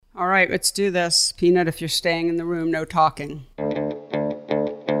All right, let's do this. Peanut, if you're staying in the room, no talking.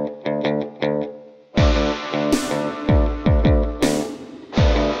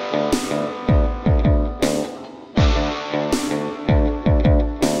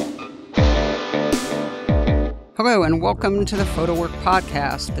 Hello, and welcome to the PhotoWork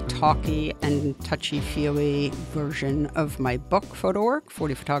Podcast, the talky and touchy-feely version of my book, PhotoWork,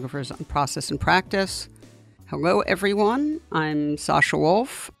 40 Photographers on Process and Practice. Hello, everyone. I'm Sasha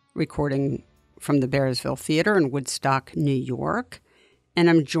Wolf, recording from the Bearsville Theater in Woodstock, New York. And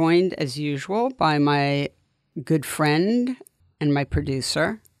I'm joined, as usual, by my good friend and my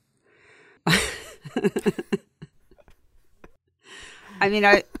producer. The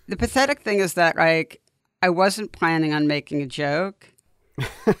pathetic thing is that, I wasn't planning on making a joke.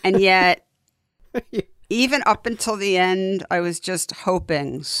 And yet, even up until the end, I was just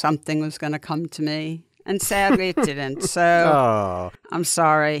hoping something was going to come to me. And sadly, it didn't. So I'm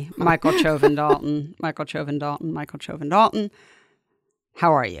sorry, Michael Chovan Dalton.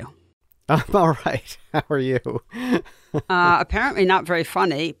 How are you? I'm all right. How are you? Apparently not very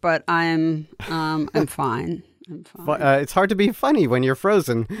funny, but I'm fine. I'm fine. It's hard to be funny when you're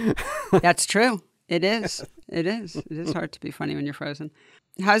frozen. That's true. It is. It is hard to be funny when you're frozen.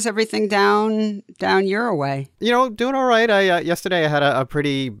 How's everything down your way? Doing all right. Yesterday I had a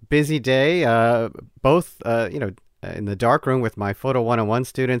pretty busy day, both in the darkroom with my Photo 101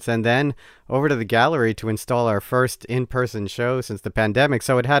 students and then over to the gallery to install our first in-person show since the pandemic.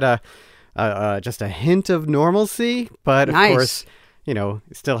 So it had just a hint of normalcy, but of course,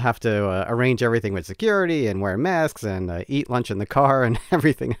 still have to arrange everything with security and wear masks and eat lunch in the car and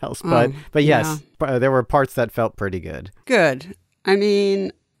everything else. But yes, there were parts that felt pretty good. Good.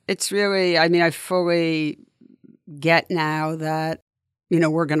 It's really, I fully get now that,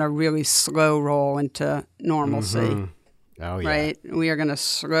 we're going to really slow roll into normalcy. Mm-hmm. Oh, yeah. Right? We are going to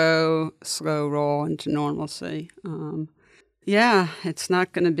slow roll into normalcy. It's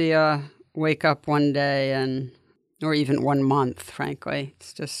not going to be a wake up one day or even 1 month, frankly.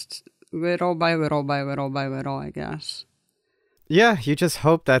 It's just little by little by little by little, I guess. Yeah, you just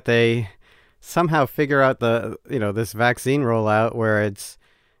hope that they somehow figure out this vaccine rollout where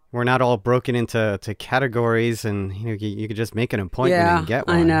we're not all broken into categories and you could just make an appointment and get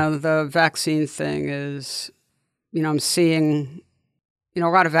one. I know the vaccine thing is, I'm seeing a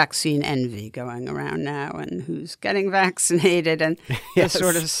lot of vaccine envy going around now and who's getting vaccinated and yes. The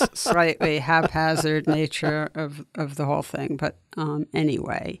sort of slightly haphazard nature of the whole thing. But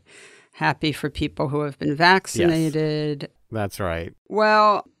anyway, happy for people who have been vaccinated. Yes, that's right.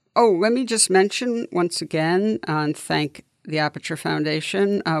 Well, let me just mention once again and thank the Aperture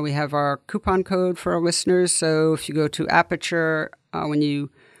Foundation. We have our coupon code for our listeners. So if you go to Aperture, when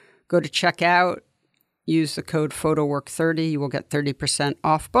you go to checkout, use the code PhotoWork30, you will get 30%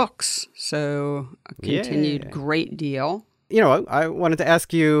 off books. So a continued great deal. I wanted to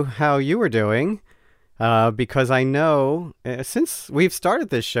ask you how you were doing because I know since we've started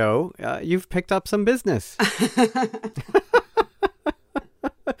this show, you've picked up some business.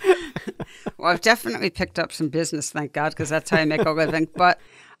 Well, I've definitely picked up some business, thank God, because that's how I make a living. But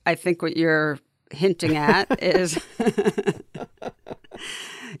I think what you're hinting at is...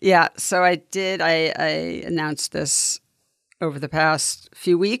 Yeah, so I did. I announced this over the past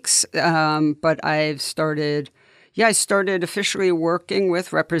few weeks, but I started officially working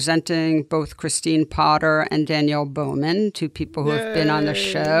with representing both Christine Potter and Danielle Bowman, two people who have been on the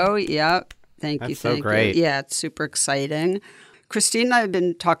show. Yep. Thank you. That's so great. Yeah, it's super exciting. Christine and I have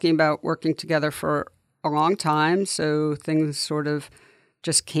been talking about working together for a long time, so things sort of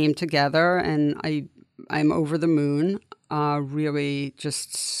just came together, and I'm over the moon. Really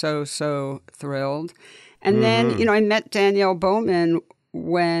just so thrilled. And then, I met Danielle Bowman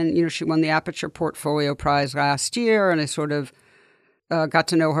when, she won the Aperture Portfolio Prize last year, and I sort of got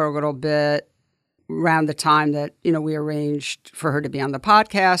to know her a little bit around the time that, we arranged for her to be on the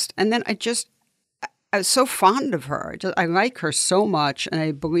podcast. And then I was so fond of her. I like her so much, and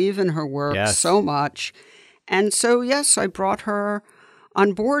I believe in her work so much. And so, yes, I brought her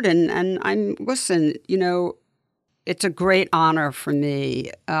on board, and it's a great honor for me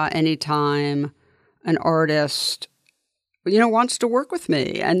anytime an artist, wants to work with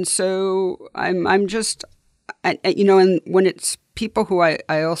me. And so I'm just, and when it's people who I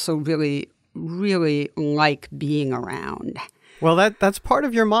also really, really like being around. Well, that's part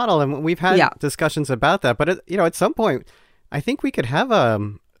of your model, and we've had discussions about that. But at some point, I think we could have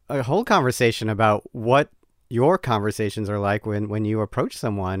a whole conversation about what your conversations are like when you approach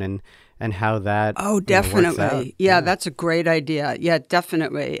someone and how that definitely. works out. Yeah, that's a great idea. Yeah,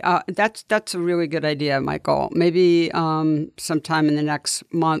 definitely. That's a really good idea, Michael. Maybe sometime in the next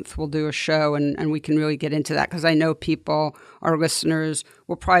month we'll do a show and we can really get into that, because I know people, our listeners,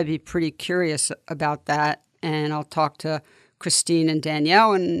 will probably be pretty curious about that. And I'll talk to Christine and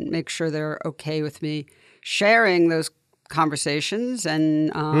Danielle and make sure they're okay with me sharing those conversations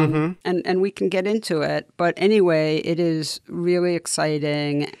and we can get into it. But anyway, it is really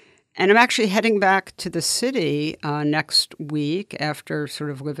exciting. And I'm actually heading back to the city next week after sort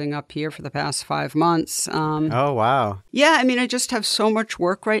of living up here for the past 5 months. Oh, wow. Yeah, I mean, I just have so much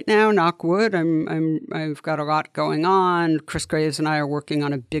work right now, knock wood. I've got a lot going on. Chris Graves and I are working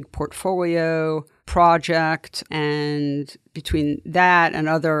on a big portfolio project, and between that and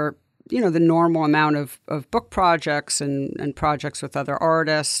other, the normal amount of book projects and projects with other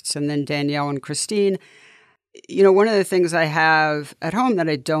artists, and then Danielle and Christine, one of the things I have at home that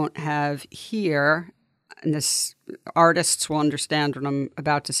I don't have here, and this artists will understand what I'm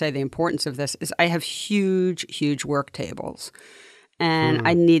about to say, the importance of this, is I have huge, huge work tables. And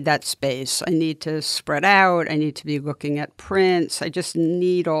I need that space. I need to spread out. I need to be looking at prints. I just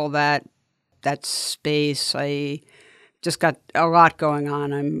need all that space. I just got a lot going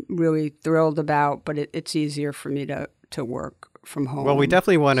on I'm really thrilled about, but it's easier for me to work from home. Well, we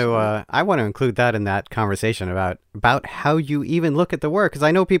definitely want to, I want to include that in that conversation about how you even look at the work. Because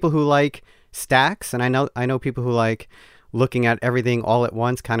I know people who like stacks, and I know people who like looking at everything all at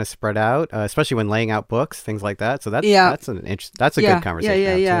once, kind of spread out, especially when laying out books, things like that. So that's a good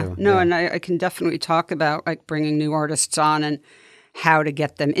conversation. Yeah. Too. No, and I can definitely talk about like bringing new artists on and how to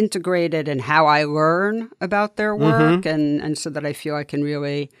get them integrated and how I learn about their work, and so that I feel I can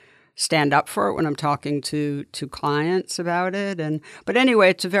really stand up for it when I'm talking to clients about it. But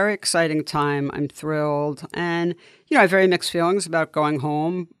anyway, it's a very exciting time. I'm thrilled, and I have very mixed feelings about going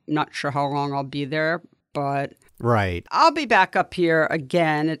home. Not sure how long I'll be there, but right, I'll be back up here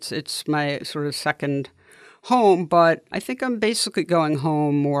again. It's my sort of second home, but I think I'm basically going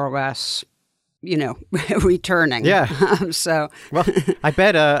home more or less, returning. Yeah. So, well, I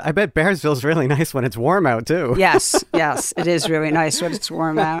bet Bearsville's really nice when it's warm out too. Yes, it is really nice when it's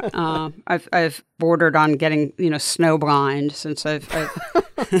warm out. I've bordered on getting snow blind since I've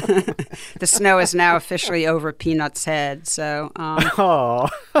the snow is now officially over Peanut's head. So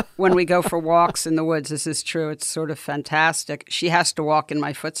when we go for walks in the woods, this is true. It's sort of fantastic. She has to walk in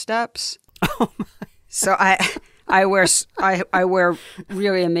my footsteps. Oh my! So I wear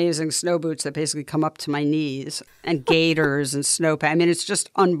really amazing snow boots that basically come up to my knees, and gaiters and snow pants. I mean, it's just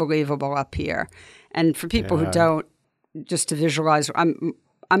unbelievable up here. And for people who don't, just to visualize, I'm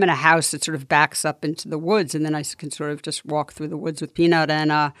in a house that sort of backs up into the woods, and then I can sort of just walk through the woods with Peanut.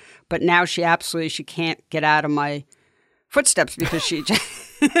 And but now she can't get out of my footsteps because she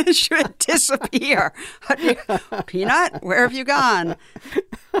would disappear. Peanut, where have you gone?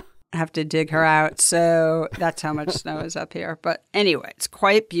 Have to dig her out. So that's how much snow is up here. But anyway, it's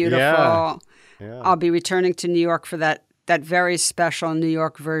quite beautiful. Yeah. I'll be returning to New York for that very special New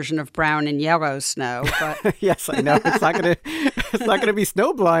York version of brown and yellow snow. But yes, I know it's not gonna be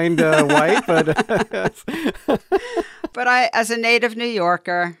snowblind white, but but as a native New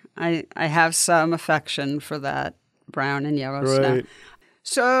Yorker, I have some affection for that brown and yellow snow.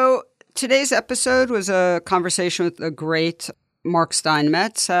 So today's episode was a conversation with the great Mark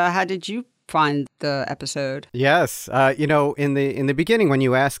Steinmetz. How did you find the episode? Yes. In the beginning, when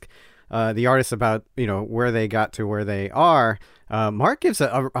you ask the artists about, where they got to where they are, Mark gives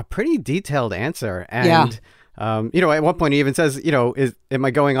a pretty detailed answer. And, at one point he even says, am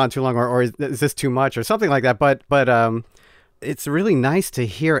I going on too long or is this too much or something like that? But it's really nice to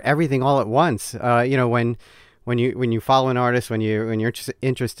hear everything all at once. When you follow an artist, when you're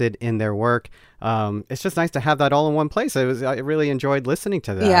interested in their work, it's just nice to have that all in one place. I really enjoyed listening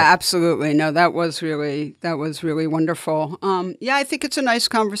to that. Yeah, absolutely. No, that was really wonderful. I think it's a nice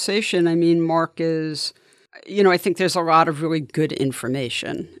conversation. I mean, Mark is, I think there's a lot of really good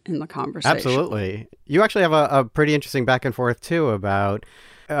information in the conversation. Absolutely. You actually have a pretty interesting back and forth too about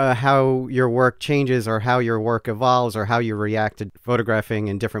how your work changes or how your work evolves or how you react to photographing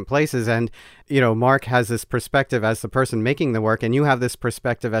in different places. And, Mark has this perspective as the person making the work, and you have this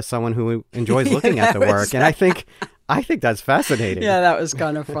perspective as someone who enjoys looking at the work. And I think that's fascinating. Yeah, that was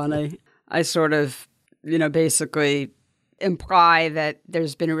kind of funny. I sort of, basically imply that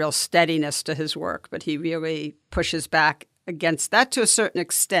there's been a real steadiness to his work, but he really pushes back against that to a certain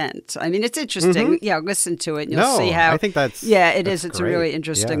extent. I mean, it's interesting. Yeah, listen to it and you'll see how. I think that's it is. It's great. A really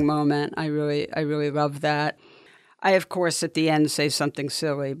interesting moment. I really love that. I, of course, at the end say something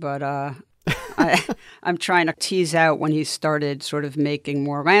silly, but I'm trying to tease out when he started sort of making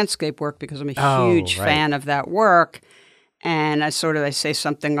more landscape work because I'm a huge fan of that work. And I say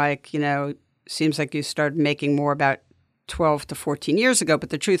something like, seems like you started making more about 12 to 14 years ago. But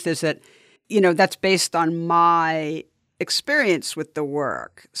the truth is that, that's based on my experience with the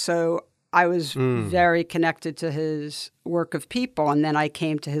work. So I was very connected to his work of people, and then I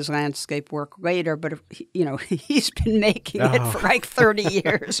came to his landscape work later. But he's been making it for like 30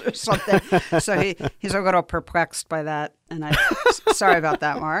 years or something. So he's a little perplexed by that, and sorry about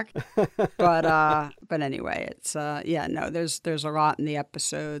that, Mark. But anyway, it's there's a lot in the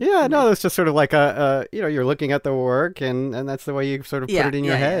episode. Yeah, no, it's just sort of like you're looking at the work, and that's the way you sort of put it in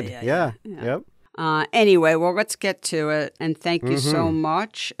your head. Yeah. Yep. Anyway, well, let's get to it. And thank you so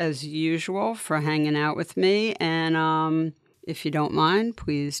much, as usual, for hanging out with me. And if you don't mind,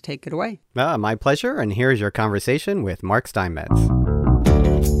 please take it away. My pleasure. And here's your conversation with Mark Steinmetz.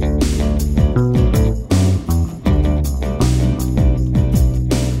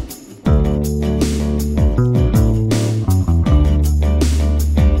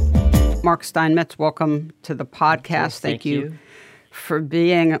 Mark Steinmetz, welcome to the podcast. Thank you for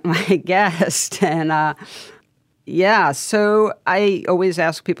being my guest. And so I always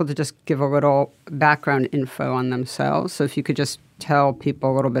ask people to just give a little background info on themselves. So if you could just tell people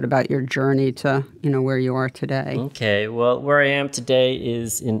a little bit about your journey to, where you are today. Okay. Well, where I am today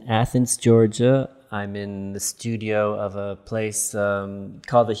is in Athens, Georgia. I'm in the studio of a place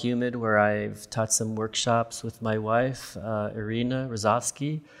called The Humid, where I've taught some workshops with my wife, Irina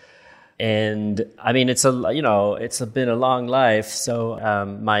Rozovsky. And I mean, it's been a long life.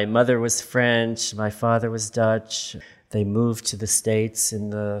 So my mother was French, my father was Dutch. They moved to the States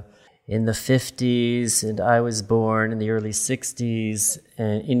in the 50s, and I was born in the early 60s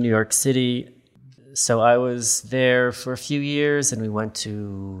in New York City. So I was there for a few years, and we went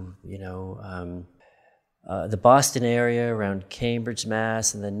to the Boston area around Cambridge,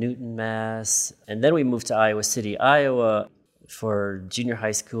 Mass, and then Newton, Mass, and then we moved to Iowa City, Iowa, for junior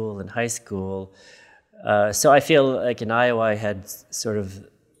high school and high school. So I feel like in Iowa I had sort of,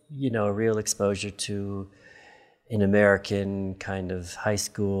 a real exposure to an American kind of high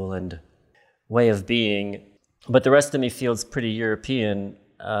school and way of being. But the rest of me feels pretty European.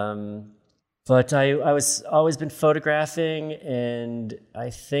 But I was always been photographing, and I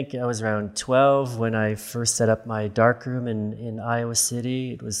think I was around 12 when I first set up my darkroom in Iowa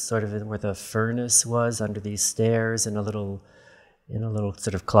City. It was sort of where the furnace was, under these stairs in a little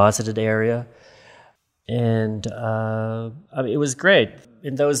sort of closeted area. And it was great.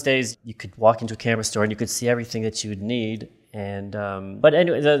 In those days, you could walk into a camera store and you could see everything that you would need. And but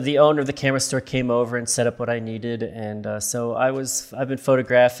anyway, the owner of the camera store came over and set up what I needed. And so I've been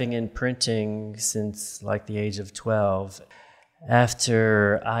photographing and printing since like the age of 12.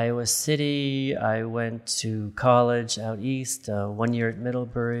 After Iowa City, I went to college out east, 1 year at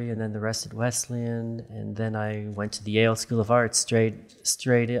Middlebury, and then the rest at Wesleyan. And then I went to the Yale School of Arts straight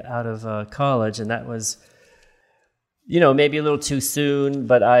out of college, and that was, maybe a little too soon,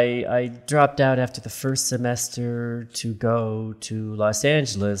 but I dropped out after the first semester to go to Los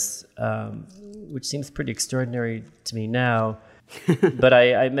Angeles, which seems pretty extraordinary to me now. But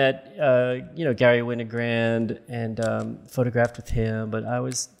I met Gary Winogrand and photographed with him. But I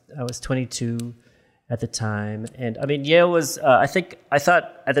was 22 at the time, and I mean Yale was. I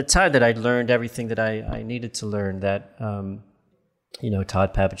thought at the time that I'd learned everything that I needed to learn. That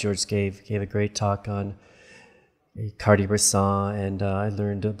Todd Papageorge gave a great talk on Cartier-Bresson, and I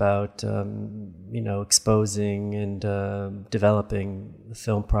learned about exposing and developing the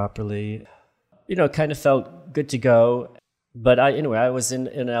film properly. Kind of felt good to go. But I was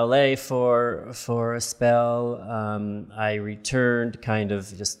in LA for a spell. I returned kind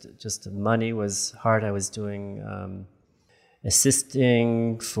of just money was hard. I was doing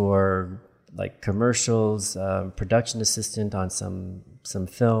assisting for like commercials, production assistant on some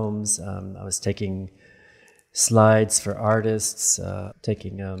films. I was taking slides for artists,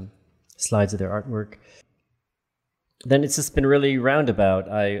 taking slides of their artwork. Then it's just been really roundabout.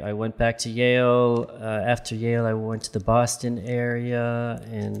 I went back to Yale. After Yale, I went to the Boston area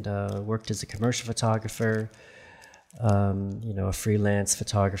and worked as a commercial photographer, a freelance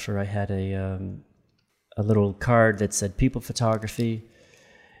photographer. I had a little card that said people photography.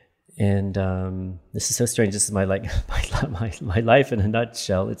 And this is so strange. This is my life in a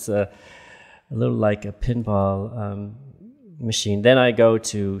nutshell. It's a little like a pinball machine. Then I go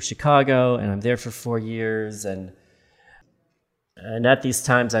to Chicago, and I'm there for 4 years, and at these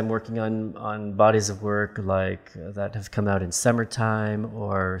times, I'm working on bodies of work like that have come out in Summertime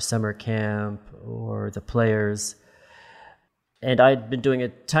or Summer Camp or The Players. And I'd been doing a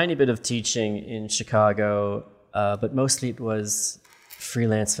tiny bit of teaching in Chicago, but mostly it was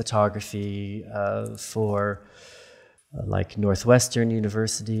freelance photography for like Northwestern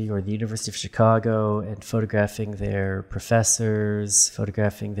University or the University of Chicago, and photographing their professors,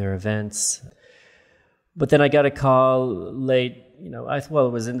 photographing their events. But then I got a call late, it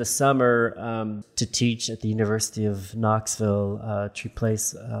was in the summer, to teach at the University of Knoxville to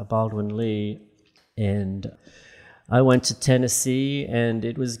replace Baldwin Lee. And I went to Tennessee, and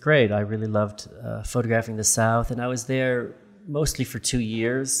it was great. I really loved photographing the South, and I was there mostly for 2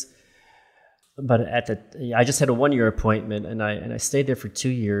 years. But I just had a 1-year appointment, and I stayed there for 2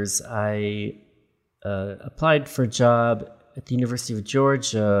 years. I applied for a job at the University of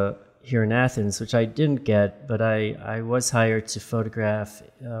Georgia here in Athens, which I didn't get, but I was hired to photograph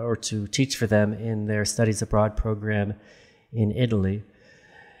or to teach for them in their studies abroad program in Italy.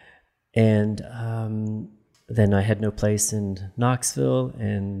 And then I had no place in Knoxville,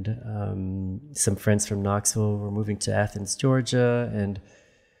 and some friends from Knoxville were moving to Athens, Georgia. And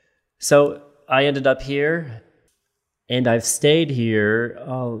so I ended up here, and I've stayed here.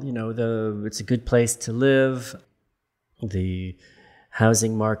 It's a good place to live. The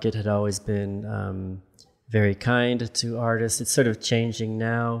housing market had always been very kind to artists. It's sort of changing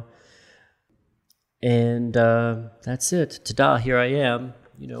now. And that's it. Ta-da, here I am.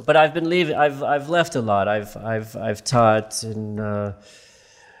 But I've been leaving. I've left a lot. I've taught in at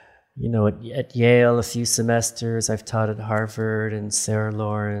Yale a few semesters. I've taught at Harvard and Sarah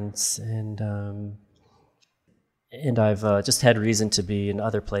Lawrence, and I've just had reason to be in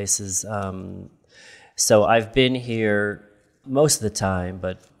other places. So I've been here most of the time,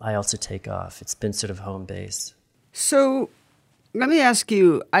 but I also take off. It's been sort of home base. So let me ask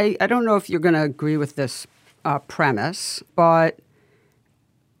you, I don't know if you're going to agree with this premise, but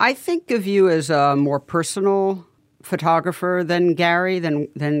I think of you as a more personal photographer than Gary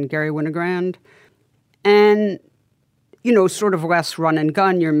Winogrand. And, sort of less run and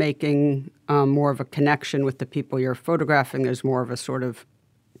gun. You're making more of a connection with the people you're photographing. There's more of a sort of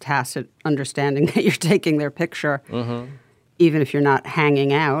tacit understanding that you're taking their picture. Mm-hmm. Even if you're not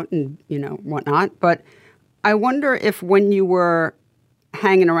hanging out and, whatnot. But I wonder if when you were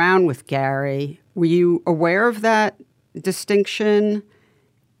hanging around with Gary, were you aware of that distinction?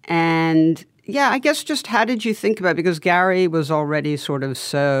 And, I guess just how did you think about it? Because Gary was already sort of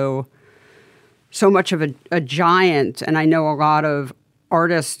so much of a giant. And I know a lot of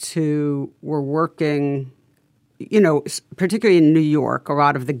artists who were working, particularly in New York, a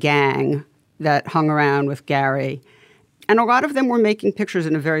lot of the gang that hung around with Gary. And a lot of them were making pictures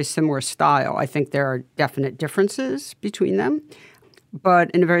in a very similar style. I think there are definite differences between them,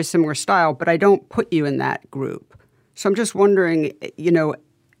 but in a very similar style. But I don't put you in that group. So I'm just wondering,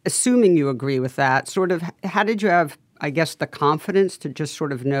 assuming you agree with that, sort of how did you have, I guess, the confidence to just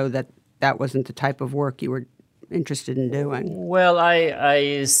sort of know that that wasn't the type of work you were interested in doing? Well,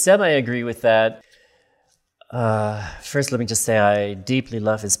 I semi-agree with that. First, let me just say I deeply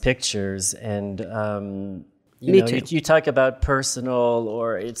love his pictures, and Me too. You talk about personal,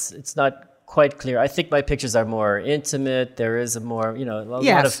 or it's not quite clear. I think my pictures are more intimate. There is a more, a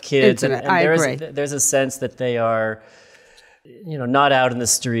lot of kids, intimate. I agree. There's a sense that they are, not out in the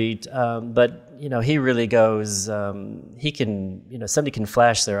street. But he really goes. He can, somebody can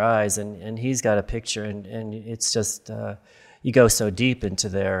flash their eyes, and he's got a picture, and it's just you go so deep into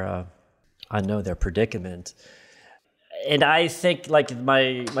their, their predicament. And I think like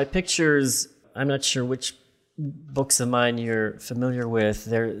my pictures. I'm not sure which books of mine you're familiar with.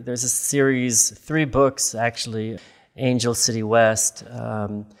 There's a series, 3 books actually, Angel City West.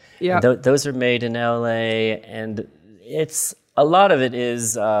 Those are made in LA, and it's a lot of it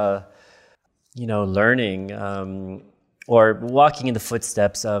is learning or walking in the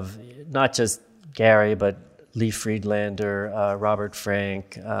footsteps of not just Gary but Lee Friedlander, Robert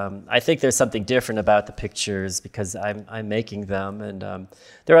Frank. I think there's something different about the pictures because I'm making them, and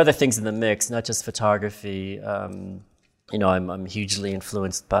there are other things in the mix, not just photography. I'm hugely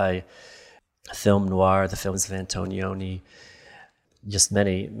influenced by film noir, the films of Antonioni, just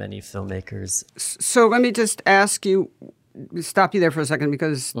many filmmakers. So let me just stop you there for a second,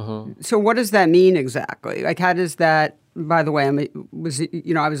 because so what does that mean exactly? Like, how does that? By the way, I was a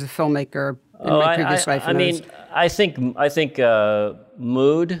filmmaker in my previous life. I think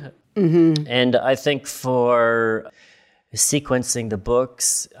mood, and I think for sequencing the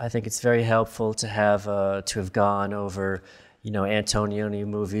books, I think it's very helpful to have gone over, Antonioni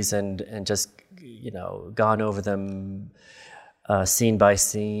movies and just gone over them scene by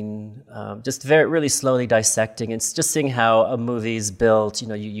scene, just really slowly dissecting and just seeing how a movie is built.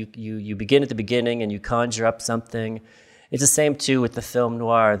 You begin at the beginning and you conjure up something. it's the same too with the film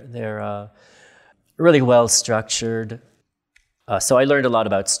noir. They're really well structured. So I learned a lot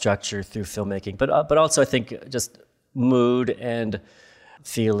about structure through filmmaking, but also I think just mood and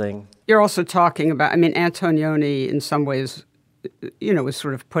feeling. You're also talking about, I mean, Antonioni in some ways, was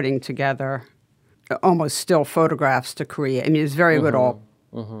sort of putting together almost still photographs to create. I mean, it's very little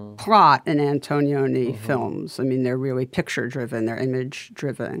plot in Antonioni films. I mean, they're really picture-driven, they're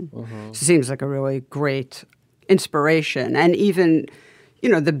image-driven. So it seems like a really great inspiration. And even,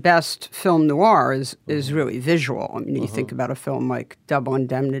 the best film noir is really visual. I mean, you think about a film like Double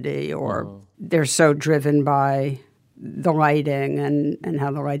Indemnity, or they're so driven by the lighting and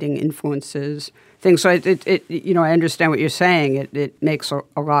how the lighting influences things. So I understand what you're saying. It makes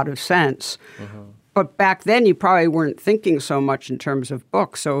a lot of sense. But back then, you probably weren't thinking so much in terms of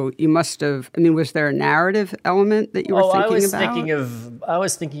books. So you must have. I mean, was there a narrative element that you were thinking about? I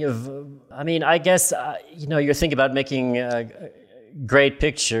was thinking of. I mean, I guess you're thinking about making great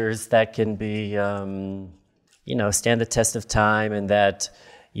pictures that can be, stand the test of time, and that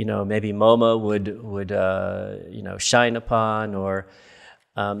maybe MoMA would shine upon, or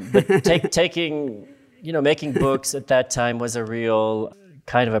but taking making books at that time was a real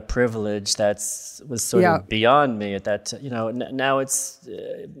kind of a privilege was sort of beyond me at that. Now it's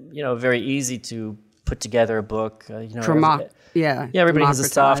very easy to put together a book. Everybody has a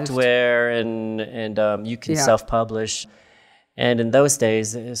software, and you can self-publish. And in those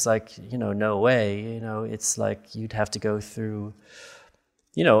days, it's like no way. It's like you'd have to go through.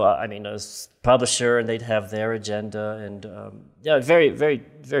 A publisher, and they'd have their agenda, and very, very,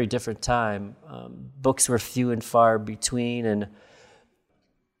 very different time. Books were few and far between, and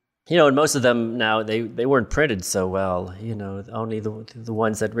and most of them now they weren't printed so well. Only the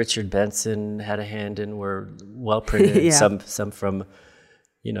ones that Richard Benson had a hand in were well printed. Some from,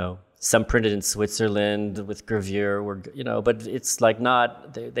 some printed in Switzerland with gravure were, but it's like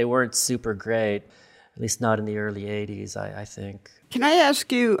they weren't super great. At least not in the early 80s, I think. Can I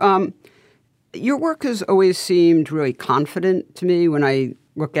ask you, your work has always seemed really confident to me when I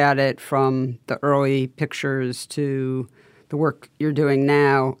look at it, from the early pictures to the work you're doing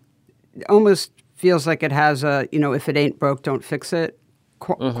now. It almost feels like it has a, if it ain't broke, don't fix it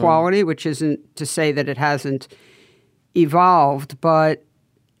quality, which isn't to say that it hasn't evolved, but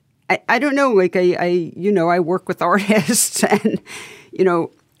I don't know, like I work with artists, and,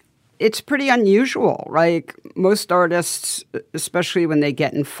 it's pretty unusual. Like most artists, especially when they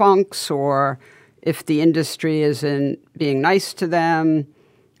get in funks, or if the industry isn't being nice to them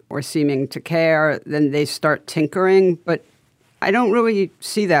or seeming to care, then they start tinkering. But I don't really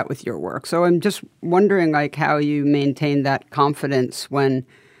see that with your work. So I'm just wondering, like, how you maintain that confidence when,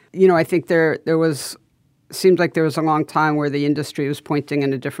 I think there seemed like there was a long time where the industry was pointing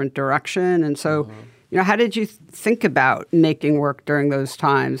in a different direction. And so, how did you think about making work during those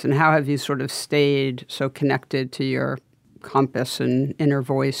times, and how have you sort of stayed so connected to your compass and inner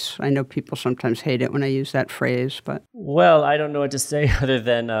voice? I know people sometimes hate it when I use that phrase, but... Well, I don't know what to say other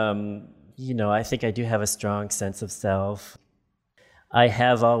than, I think I do have a strong sense of self. I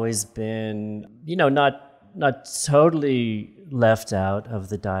have always been, not totally left out of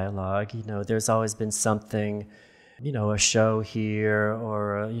the dialogue. There's always been something, a show here,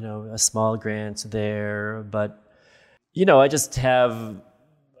 or, a small grant there. But, I just have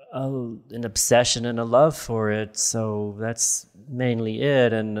an obsession and a love for it. So that's mainly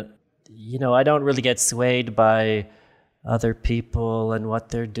it. And, I don't really get swayed by other people and what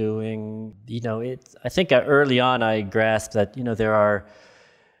they're doing. I think early on I grasped that,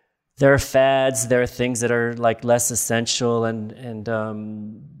 there are fads, there are things that are like less essential,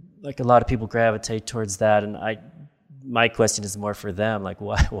 and like a lot of people gravitate towards that. And my question is more for them, like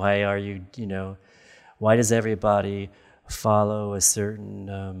why are you, why does everybody follow a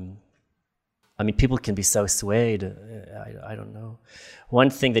certain, people can be so swayed. I don't know. One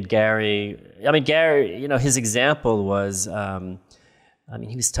thing that Gary, his example was,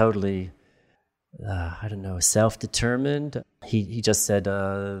 he was totally, self-determined. He just said,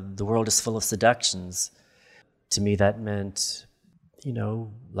 the world is full of seductions. To me, that meant,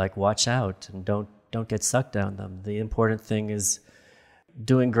 watch out and don't get sucked down them. The important thing is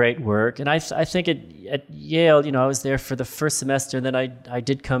doing great work. And I think at Yale, I was there for the first semester, and then I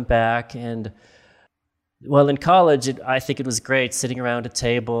did come back. And, well, in college, I think it was great sitting around a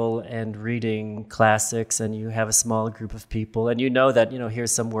table and reading classics, and you have a small group of people, and that,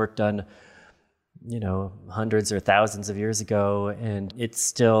 here's some work done, hundreds or thousands of years ago, and it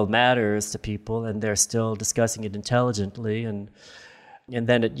still matters to people, and they're still discussing it intelligently. And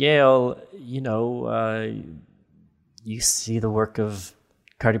then at Yale, you see the work of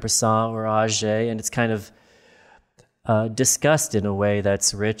Cartier-Bresson or Auger, and it's kind of discussed in a way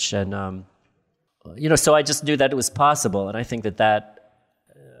that's rich and so I just knew that it was possible, and I think that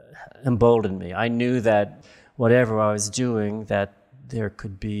emboldened me. I knew that whatever I was doing, that there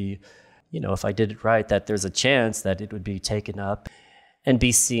could be, if I did it right, that there's a chance that it would be taken up and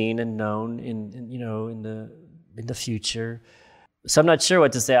be seen and known in the future. So I'm not sure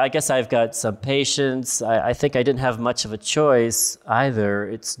what to say. I guess I've got some patience. I think I didn't have much of a choice either.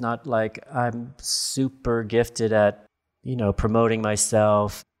 It's not like I'm super gifted at, promoting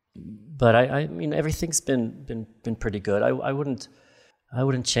myself. But I mean, everything's been pretty good. I wouldn't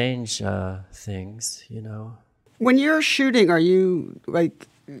change things, When you're shooting, are you like,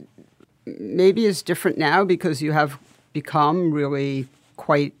 maybe it's different now because you have become really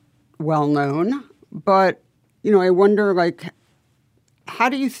quite well known, but I wonder, like, how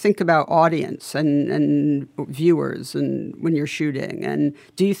do you think about audience and viewers and when you're shooting? And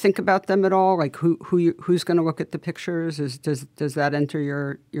do you think about them at all? Like who's going to look at the pictures? Does that enter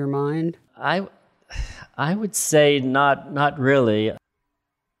your mind? I would say not really.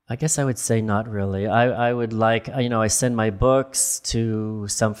 I guess I would say not really. I would like, I send my books to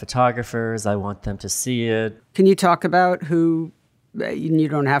some photographers. I want them to see it. Can you talk about who? You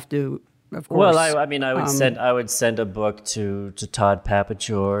don't have to. Of course. Well, I would send a book to Todd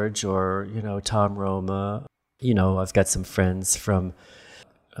Papageorge or Tom Roma. I've got some friends from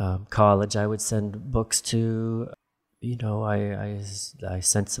college. I would send books to. I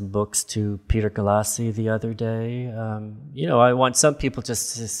sent some books to Peter Galassi the other day. I want some people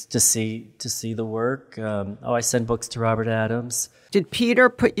just to see the work. I send books to Robert Adams. Did Peter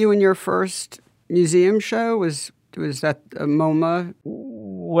put you in your first museum show? Was that a MoMA?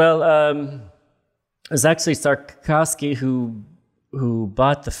 Well, it was actually Sarkowski who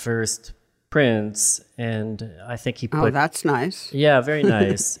bought the first prints, and I think he put... Oh, that's nice. Yeah, very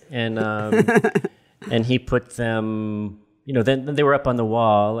nice. And and he put them... then they were up on the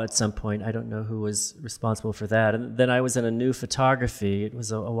wall at some point. I don't know who was responsible for that. And then I was in a new photography. It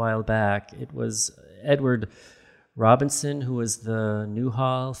was a while back. It was Edward Robinson, who was the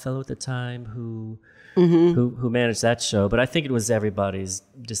Newhall fellow at the time, who managed that show. But I think it was everybody's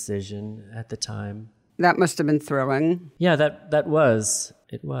decision at the time. That must have been thrilling. Yeah, it was.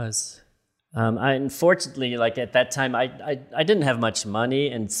 Unfortunately, like at that time, I didn't have much money,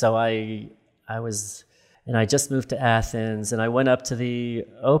 and so I just moved to Athens, and I went up to the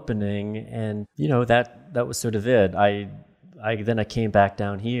opening, and that was sort of it. Then I came back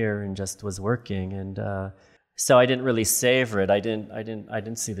down here and just was working, and so I didn't really savor it. I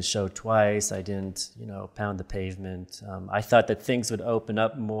didn't see the show twice. I didn't pound the pavement. I thought that things would open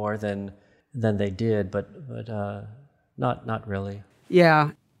up more than they did, but not really.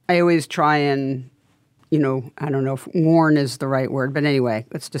 Yeah, I always try and I don't know if warn is the right word, but anyway,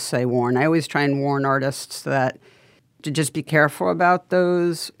 let's just say warn. I always try and warn artists that to just be careful about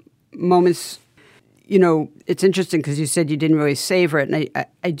those moments. It's interesting because you said you didn't really savor it, and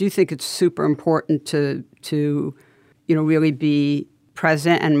I do think it's super important to really be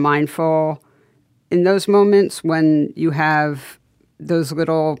present and mindful in those moments when you have those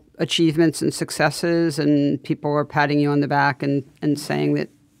little achievements and successes and people are patting you on the back and saying that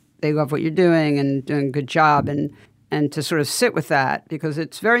they love what you're doing and doing a good job, and to sort of sit with that because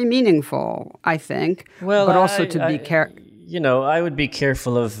it's very meaningful, I think. Well, but also to be careful. I would be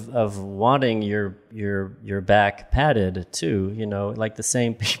careful of wanting your back patted too. Like the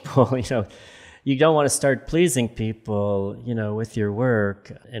same people. You don't want to start pleasing people. With your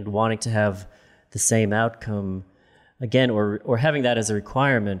work and wanting to have the same outcome again, or having that as a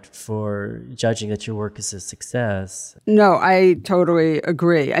requirement for judging that your work is a success. No, I totally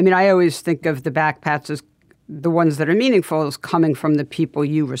agree. I mean, I always think of the back pats as the ones that are meaningful as coming from the people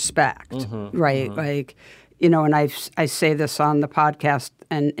you respect, right? Mm-hmm. Like, and I say this on the podcast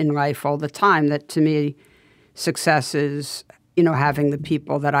and in life all the time, that to me, success is, having the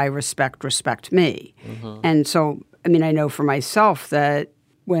people that I respect me. Mm-hmm. And so, I mean, I know for myself that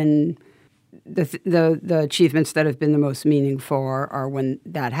when the achievements that have been the most meaningful are when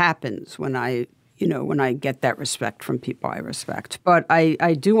that happens, when I get that respect from people I respect. But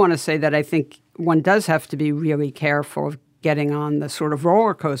I do want to say that I think one does have to be really careful of getting on the sort of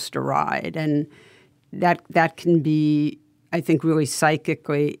roller coaster ride, and that can be, I think, really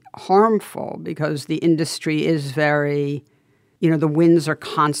psychically harmful because the industry is very, the winds are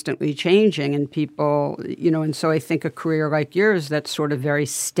constantly changing and people, and so I think a career like yours that's sort of very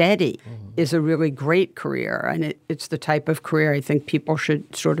steady is a really great career. And it's the type of career I think people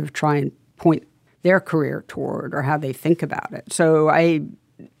should sort of try and point their career toward or how they think about it. So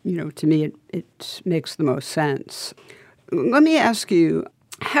to me, it makes the most sense. Let me ask you,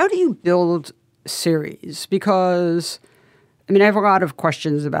 how do you build series? Because, I mean, I have a lot of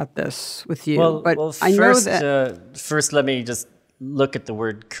questions about this with you, but I know that... First, let me just look at the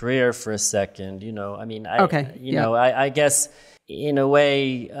word career for a second. I mean, I guess in a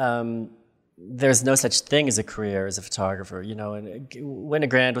way, there's no such thing as a career as a photographer, and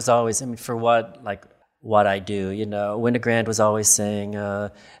Winogrand was always, I mean, for what I do, Winogrand was always saying,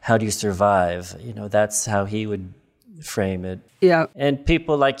 how do you survive? That's how he would frame it. Yeah. And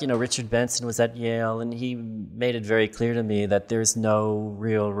people like, Richard Benson was at Yale, and he made it very clear to me that there's no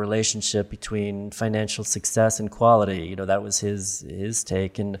real relationship between financial success and quality. That was his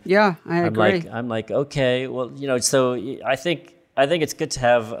take. And yeah, I agree. I'm like, okay, well, so I think it's good to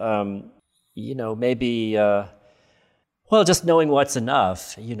have, maybe, just knowing what's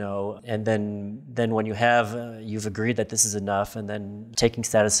enough, and then when you have, you've agreed that this is enough, and then taking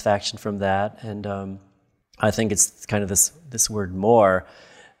satisfaction from that. And I think it's kind of this word "more"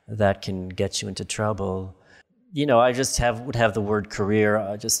 that can get you into trouble. I just would have the word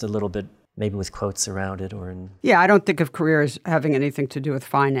career just a little bit, maybe with quotes around it, or in. Yeah, I don't think of career as having anything to do with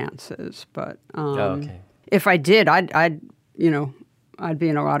finances, but okay. If I did, I'd be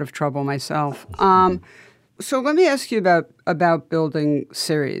in a lot of trouble myself. So let me ask you about building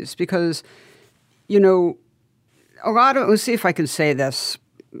series, because, let's see if I can say this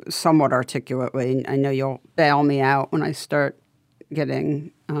somewhat articulately. I know you'll bail me out when I start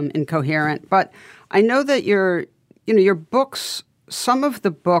getting incoherent, but I know that your books, some of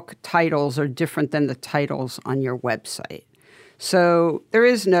the book titles are different than the titles on your website. So there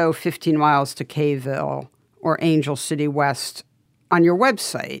is no 15 Miles to Kayville or Angel City West on your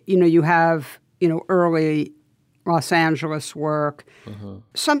website. You have, early Los Angeles work. Mm-hmm.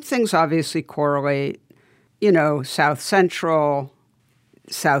 Some things obviously correlate, South Central,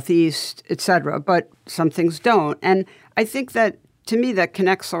 Southeast, etc., but some things don't. And I think that, to me, that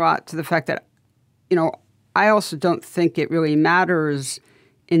connects a lot to the fact that, I also don't think it really matters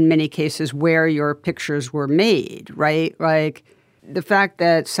in many cases where your pictures were made, right? Like, the fact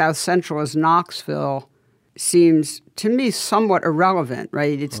that South Central is Knoxville seems, to me, somewhat irrelevant,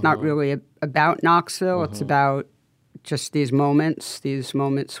 right? It's not really about Knoxville. It's about just these moments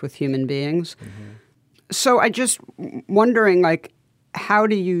with human beings. So I just wondering, like, how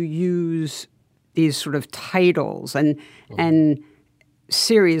do you use these sort of titles and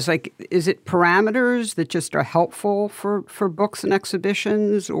series? Like, is it parameters that just are helpful for books and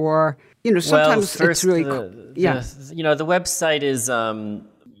exhibitions, or sometimes it's really the website is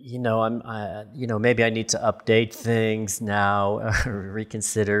maybe I need to update things now or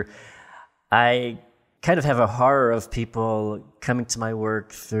reconsider. I kind of have a horror of people coming to my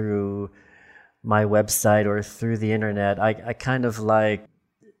work through my website or through the internet. I kind of like,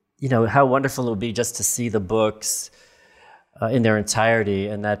 how wonderful it would be just to see the books in their entirety,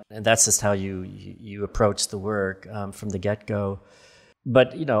 and that's just how you approach the work from the get-go.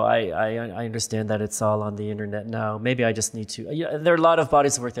 But I understand that it's all on the internet now. Maybe I just need to. There are a lot of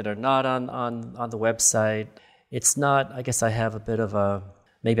bodies of work that are not on the website. It's not. I guess I have a bit of a.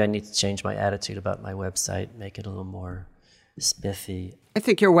 Maybe I need to change my attitude about my website, make it a little more spiffy. I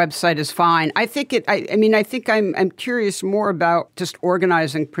think your website is fine. I think I'm curious more about just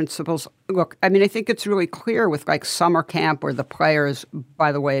organizing principles. Look, I mean, I think it's really clear with like Summer Camp or The Players,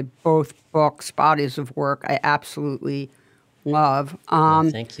 by the way, both books, bodies of work, I absolutely love.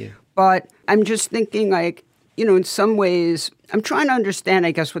 Thank you. But I'm just thinking, like, in some ways, I'm trying to understand,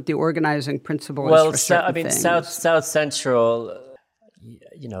 I guess, what the organizing principle is for certain things. South Central,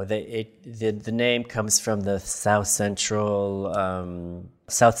 the name comes from the South Central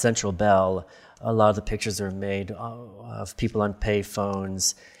Bell. A lot of the pictures are made of people on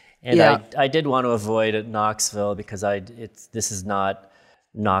payphones, and I did want to avoid Knoxville because this is not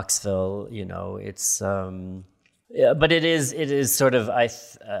Knoxville. It's. But it is sort of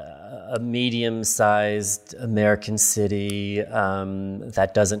a medium-sized American city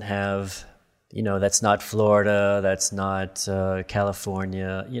that doesn't have, that's not Florida, that's not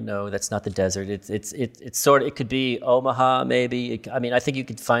California, that's not the desert. It's sort of, it could be Omaha maybe. I think you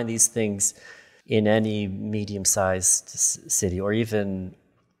could find these things in any medium-sized city or even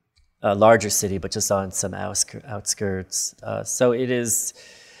a larger city, but just on some outskirts. So it is.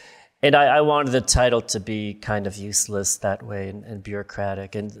 And I wanted the title to be kind of useless that way and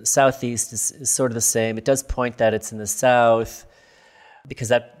bureaucratic. And Southeast is sort of the same. It does point that it's in the South because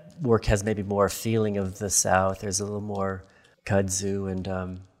that work has maybe more feeling of the South. There's a little more kudzu and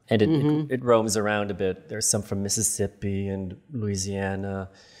it roams around a bit. There's some from Mississippi and Louisiana.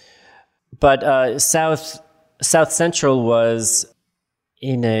 But South Central was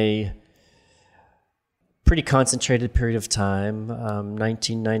in a pretty concentrated period of time,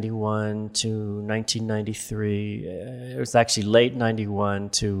 1991 to 1993. It was actually late 91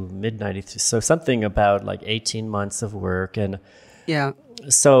 to mid 93. So something about like 18 months of work. And Yeah.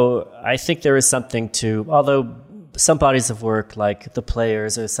 so I think there is something to, although some bodies of work like The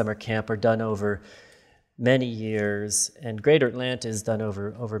Players or Summer Camp are done over many years, and Greater Atlanta is done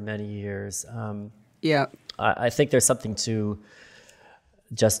over many years. Yeah. I think there's something to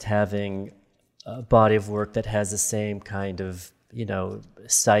just having a body of work that has the same kind of,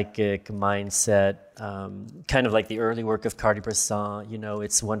 psychic mindset, kind of like the early work of Cartier-Bresson.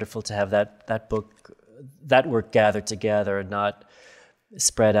 It's wonderful to have that work gathered together and not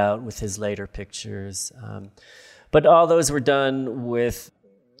spread out with his later pictures. But all those were done with,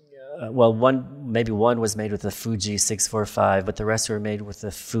 one was made with the Fuji 645, but the rest were made with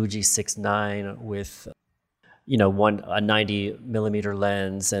the Fuji 6.9 with, a 90 millimeter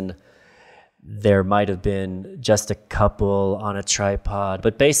lens, and there might have been just a couple on a tripod.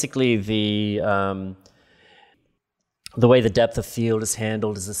 But basically the way the depth of field is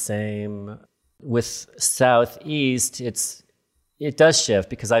handled is the same. With Southeast, it does shift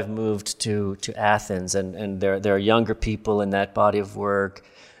because I've moved to Athens, and there are younger people in that body of work,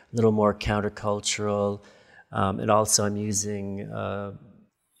 a little more countercultural, and also I'm using,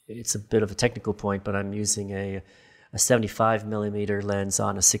 it's a bit of a technical point, but I'm using a 75 millimeter lens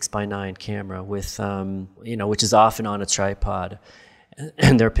on a 6x9 camera with, which is often on a tripod,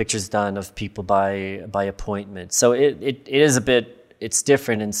 and there are pictures done of people by appointment. So it is it's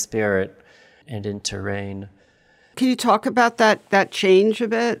different in spirit and in terrain. Can you talk about that change a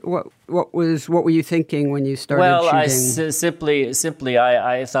bit? What were you thinking when you started shooting? Simply,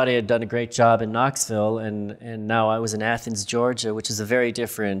 I thought I had done a great job in Knoxville, and now I was in Athens, Georgia, which is a very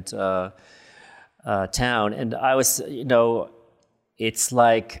different town. And I was, it's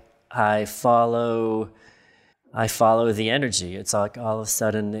like I follow the energy. It's like all of a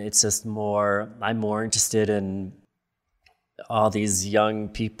sudden, it's just I'm more interested in all these young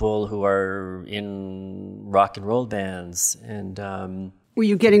people who are in rock and roll bands. And were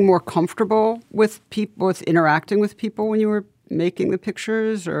you getting more comfortable with people, with interacting with people when you were making the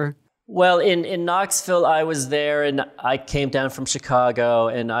pictures, or? Well, in Knoxville, I was there, and I came down from Chicago,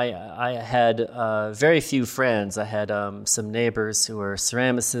 and I had very few friends. I had some neighbors who were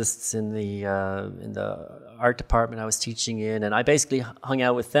ceramicists in the art department I was teaching in, and I basically hung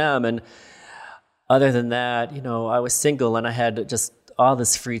out with them. And other than that, I was single, and I had just all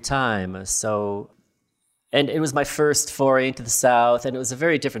this free time. So, and it was my first foray into the South, and it was a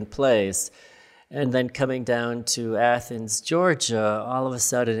very different place. And then coming down to Athens, Georgia, all of a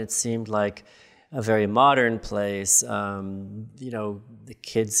sudden it seemed like a very modern place. The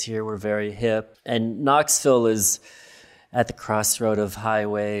kids here were very hip. And Knoxville is at the crossroad of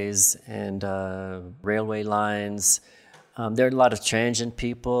highways and railway lines. There are a lot of transient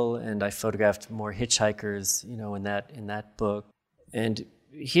people, and I photographed more hitchhikers, in that book. And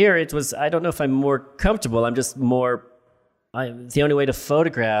here it was, I don't know if I'm more comfortable, I'm just more... the only way to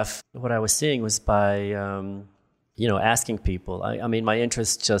photograph what I was seeing was by, asking people. I mean, my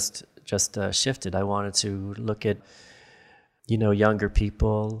interest just shifted. I wanted to look at, younger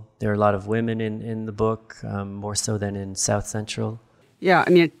people. There are a lot of women in the book, more so than in South Central. Yeah, I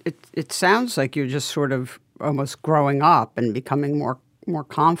mean, it sounds like you're just sort of almost growing up and becoming more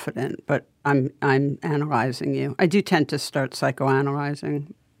confident. But I'm analyzing you. I do tend to start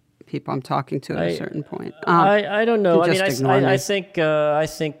psychoanalyzing people I'm talking to at a certain point. I don't know. I mean, I think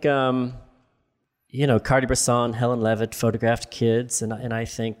Cartier-Bresson, Helen Levitt photographed kids, and I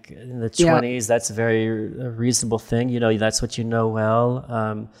think in the 20s that's a very reasonable thing. That's what you know well.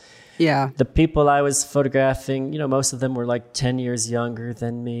 The people I was photographing, most of them were like 10 years younger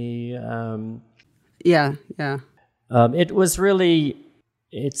than me. It was really,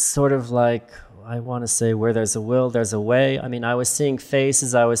 it's sort of like, I want to say, where there's a will, there's a way. I mean, I was seeing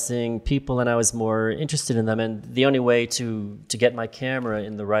faces, I was seeing people, and I was more interested in them. And the only way to get my camera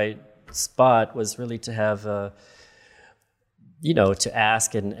in the right spot was really to have, to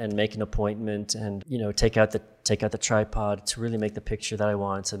ask and make an appointment, and take out the tripod to really make the picture that I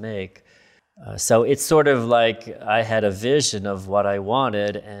wanted to make. So it's sort of like I had a vision of what I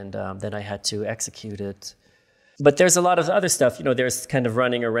wanted, and then I had to execute it. But there's a lot of other stuff, there's kind of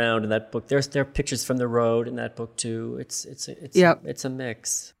running around in that book. There are pictures from the road in that book too. It's a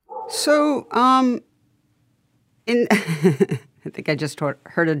mix. So, I think I just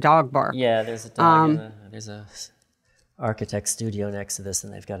heard a dog bark. Yeah, there's a dog. There's a architect studio next to this,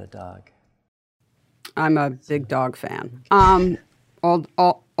 and they've got a dog. I'm a big dog fan.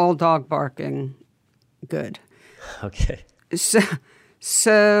 All dog barking, good. Okay.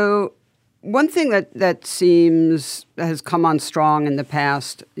 So One thing that seems has come on strong in the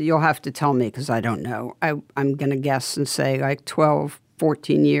past, you'll have to tell me because I don't know. I'm going to guess and say like 12,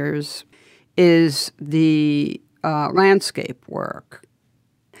 14 years, is the landscape work.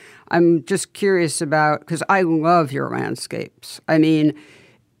 I'm just curious about, because I love your landscapes. I mean,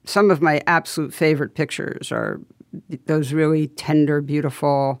 some of my absolute favorite pictures are those really tender,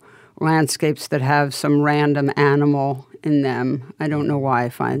 beautiful landscapes that have some random animal in them. I don't know why I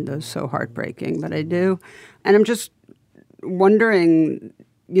find those so heartbreaking, but I do. And I'm just wondering,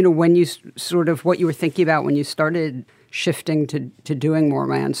 when you sort of what you were thinking about when you started shifting to doing more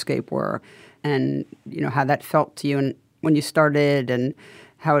landscape work, and how that felt to you and when you started, and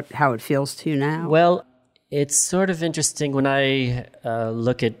how it feels to you now. Well, it's sort of interesting when I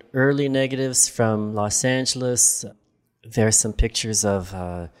look at early negatives from Los Angeles. There's some pictures of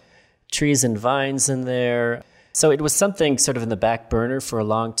trees and vines in there. So it was something sort of in the back burner for a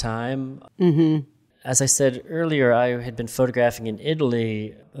long time. Mm-hmm. As I said earlier, I had been photographing in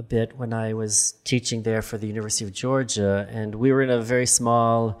Italy a bit when I was teaching there for the University of Georgia, and we were in a very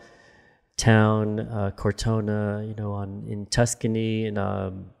small town, Cortona, in Tuscany, in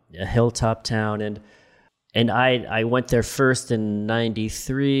a hilltop town, and I went there first in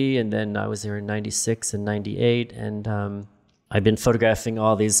 '93, and then I was there in '96 and '98, and I've been photographing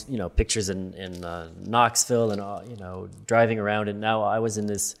all these, pictures in Knoxville and, driving around. And now I was in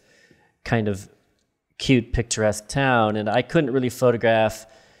this kind of cute, picturesque town, and I couldn't really photograph,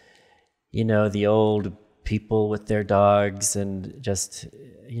 the old people with their dogs, and just,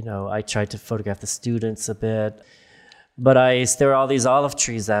 I tried to photograph the students a bit. But there were all these olive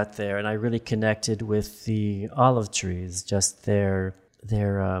trees out there, and I really connected with the olive trees, just their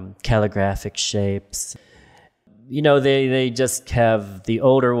calligraphic shapes. They just have, the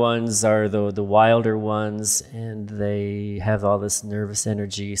older ones are the wilder ones, and they have all this nervous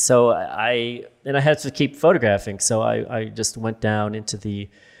energy. So I had to keep photographing. So I just went down into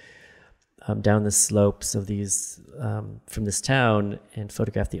down the slopes of these, from this town, and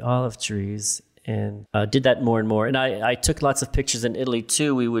photographed the olive trees, and did that more and more. And I took lots of pictures in Italy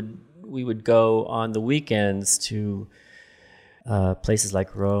too. We would go on the weekends to places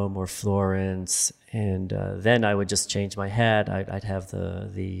like Rome or Florence, and then I would just change my hat. I'd have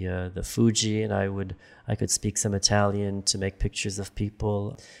the Fuji, and I could speak some Italian to make pictures of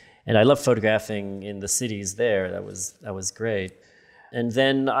people, and I love photographing in the cities there. That was great. And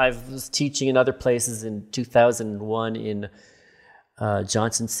then I was teaching in other places in 2001 in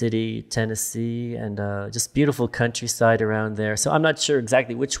Johnson City, Tennessee, and just beautiful countryside around there. So I'm not sure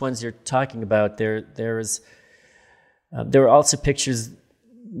exactly which ones you're talking about. There were also pictures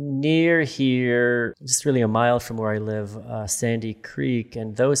near here, just really a mile from where I live, Sandy Creek,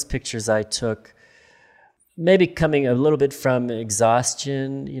 and those pictures I took maybe coming a little bit from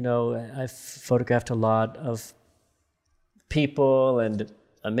exhaustion. I've photographed a lot of people and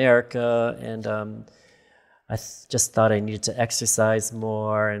America, and I just thought I needed to exercise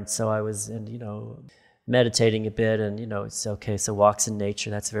more, and so I was, meditating a bit, and it's okay. So walks in nature,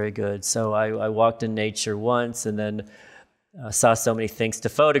 that's very good. So I walked in nature once, and then saw so many things to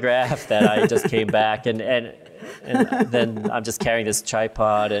photograph that I just came back, and then I'm just carrying this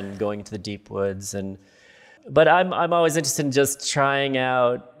tripod and going into the deep woods, but I'm always interested in just trying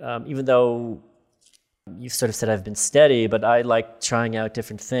out, even though you've sort of said I've been steady, but I like trying out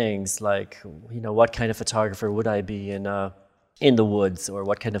different things, like, what kind of photographer would I be in the woods, or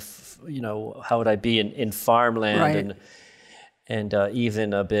what kind of, how would I be in farmland, right. and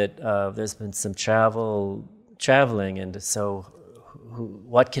even a bit, there's been some traveling, and so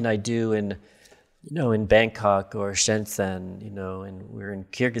what can I do in Bangkok or Shenzhen, and we're in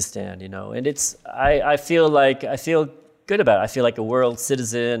Kyrgyzstan, and it's, I feel good about it. I feel like a world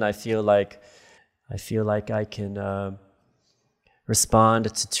citizen. I feel like I can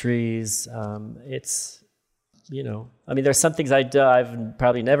respond to trees. It's, there's some things I've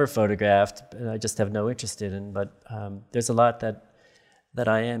probably never photographed, and I just have no interest in, but there's a lot that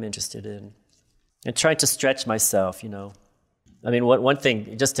I am interested in. And trying to stretch myself, one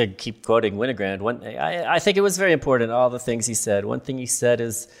thing, just to keep quoting Winogrand, I think it was very important, all the things he said. One thing he said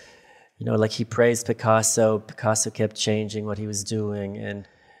is, like he praised Picasso. Picasso kept changing what he was doing, and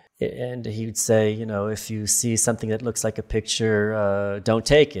he would say, if you see something that looks like a picture, don't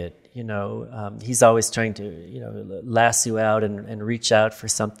take it. He's always trying to, lasso you out and reach out for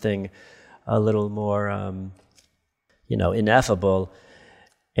something a little more, ineffable.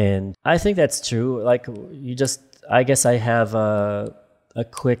 And I think that's true. Like, I guess I have a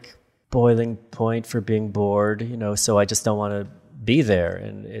quick boiling point for being bored, so I just don't want to be there.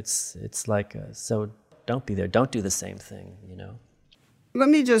 And it's like, so don't be there. Don't do the same thing, Let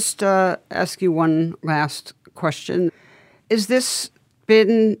me just ask you one last question. Is this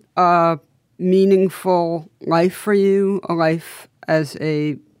been a meaningful life for you, a life as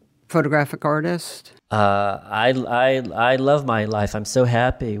a photographic artist? I love my life. I'm so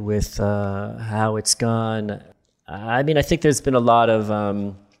happy with how it's gone. I mean, I think there's been a lot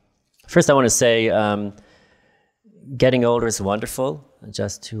of... first, I want to say getting older is wonderful,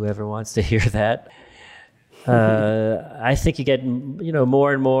 just whoever wants to hear that. I think you get,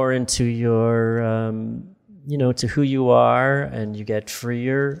 more and more into your, to who you are, and you get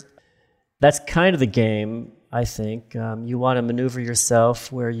freer. That's kind of the game, I think. You want to maneuver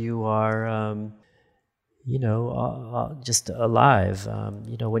yourself where you are, just alive.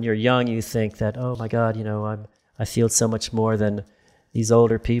 When you're young, you think that, oh my God, I feel so much more than these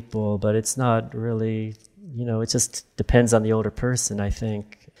older people, but it's not really, it just depends on the older person, I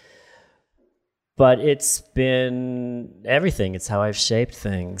think. But it's been everything. It's how I've shaped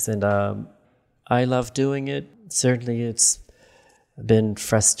things. And I love doing it. Certainly it's been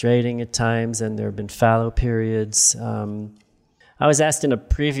frustrating at times, and there have been fallow periods. I was asked in a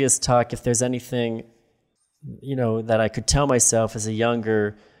previous talk if there's anything, that I could tell myself as a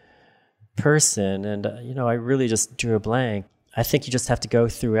younger person. And, I really just drew a blank. I think you just have to go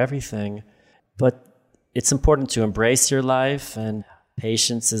through everything. But it's important to embrace your life, and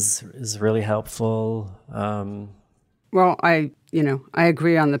patience is really helpful. Well, I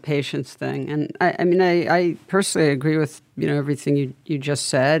agree on the patience thing. And I personally agree with, everything you just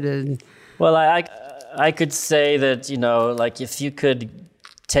said. And well, I could say that, like if you could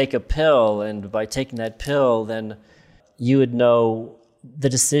take a pill, and by taking that pill, then you would know the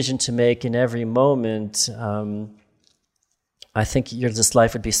decision to make in every moment. I think your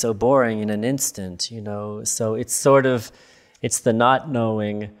life would be so boring in an instant, So it's the not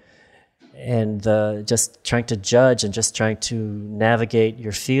knowing, and just trying to judge, and just trying to navigate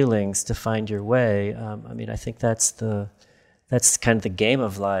your feelings to find your way. I think that's kind of the game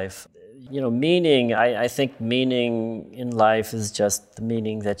of life. Meaning. I think meaning in life is just the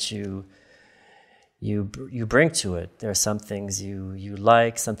meaning that you bring to it. There are some things you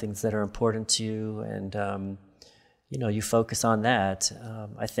like, some things that are important to you, and you focus on that.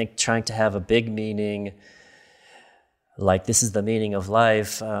 I think trying to have a big meaning, like this is the meaning of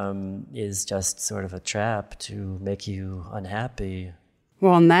life, is just sort of a trap to make you unhappy.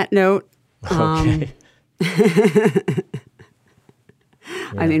 Well, on that note, okay.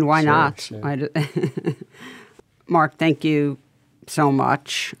 Why not? Sure. Mark, thank you so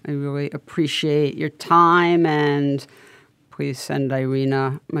much. I really appreciate your time, and please send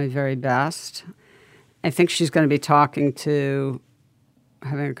Irina my very best. I think she's going to be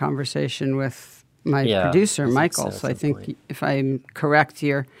having a conversation with my producer, Michael. So I think if I'm correct,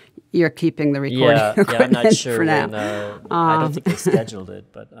 you're keeping the recording equipment I'm not sure for now. I don't think they scheduled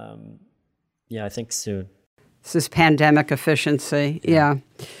it, but I think soon. This is pandemic efficiency. Yeah.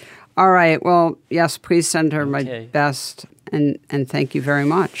 All right. Well, yes, please send her my best, and thank you very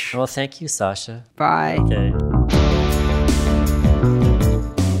much. Well, thank you, Sasha. Bye. Okay.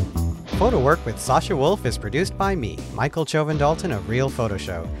 Photo Work with Sasha Wolf is produced by me, Michael Chauvin-Dalton of Real Photo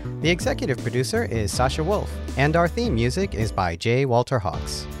Show. The executive producer is Sasha Wolf, and our theme music is by J. Walter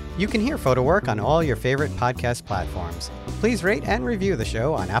Hawks. You can hear Photo Work on all your favorite podcast platforms. Please rate and review the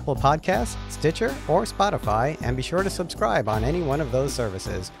show on Apple Podcasts, Stitcher, or Spotify, and be sure to subscribe on any one of those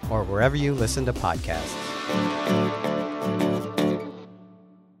services or wherever you listen to podcasts.